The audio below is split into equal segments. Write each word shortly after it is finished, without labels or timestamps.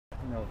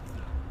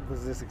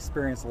was this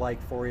experience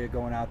like for you,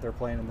 going out there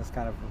playing in this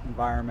kind of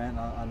environment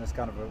on this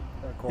kind of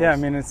a course? Yeah, I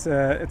mean it's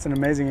an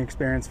amazing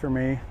experience for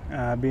me,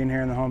 being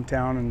here in the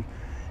hometown and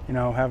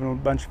having a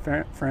bunch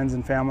of friends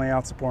and family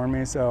out supporting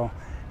me. So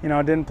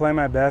I didn't play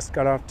my best,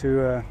 got off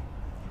to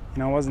it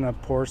wasn't a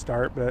poor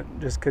start, but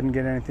just couldn't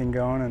get anything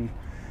going and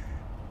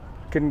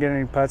couldn't get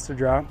any putts to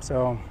drop.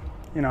 So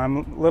I'm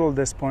a little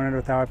disappointed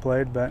with how I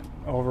played, but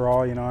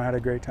overall I had a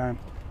great time.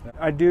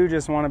 I do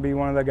just want to be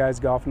one of the guys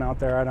golfing out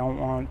there. I don't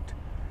want,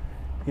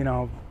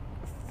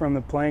 from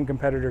the playing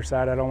competitor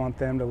side, I don't want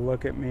them to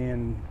look at me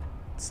and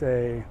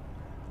say,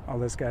 oh,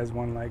 this guy's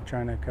one leg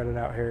trying to cut it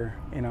out here.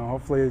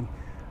 Hopefully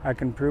I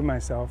can prove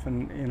myself,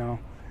 and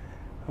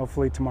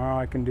hopefully tomorrow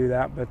I can do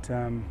that.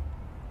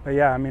 But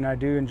yeah, I mean, I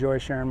do enjoy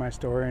sharing my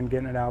story and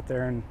getting it out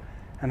there,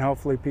 and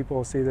hopefully people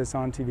will see this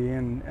on TV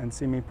and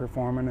see me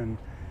performing,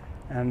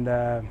 and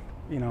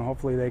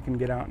hopefully they can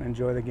get out and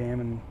enjoy the game.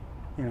 And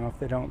if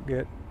they don't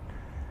get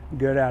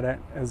good at it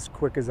as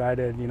quick as I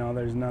did,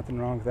 there's nothing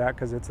wrong with that,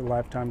 because it's a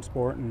lifetime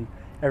sport and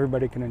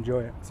everybody can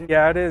enjoy it.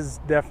 Yeah, it is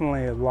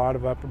definitely a lot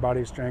of upper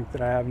body strength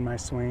that I have in my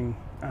swing.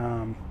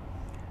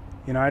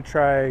 I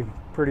try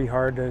pretty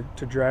hard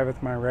to drive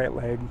with my right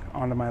leg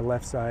onto my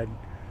left side.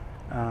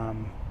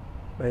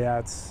 But yeah,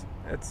 it's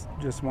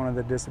just one of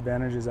the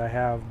disadvantages I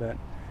have. But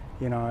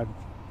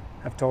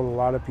I've told a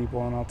lot of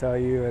people, and I'll tell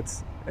you,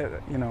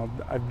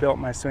 I've built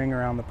my swing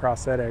around the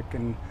prosthetic,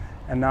 and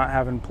not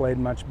having played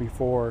much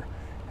before,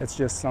 it's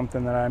just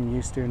something that I'm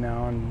used to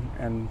now,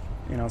 and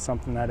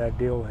something that I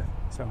deal with.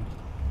 So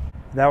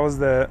that was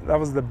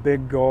the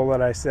big goal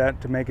that I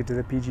set to make it to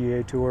the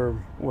PGA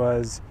Tour,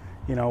 was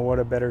what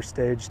a better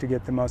stage to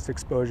get the most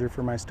exposure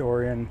for my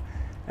story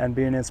and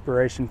be an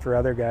inspiration for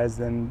other guys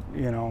than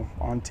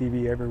on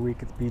TV every week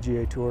at the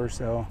PGA Tour.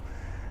 So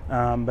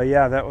but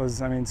yeah, that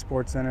was,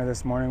 Sports Center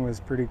this morning was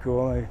pretty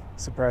cool. They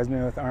surprised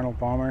me with Arnold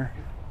Palmer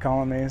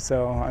calling me,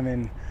 so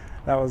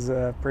that was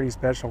pretty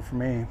special for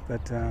me.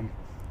 But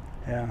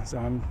yeah, so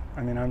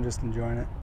I'm just enjoying it.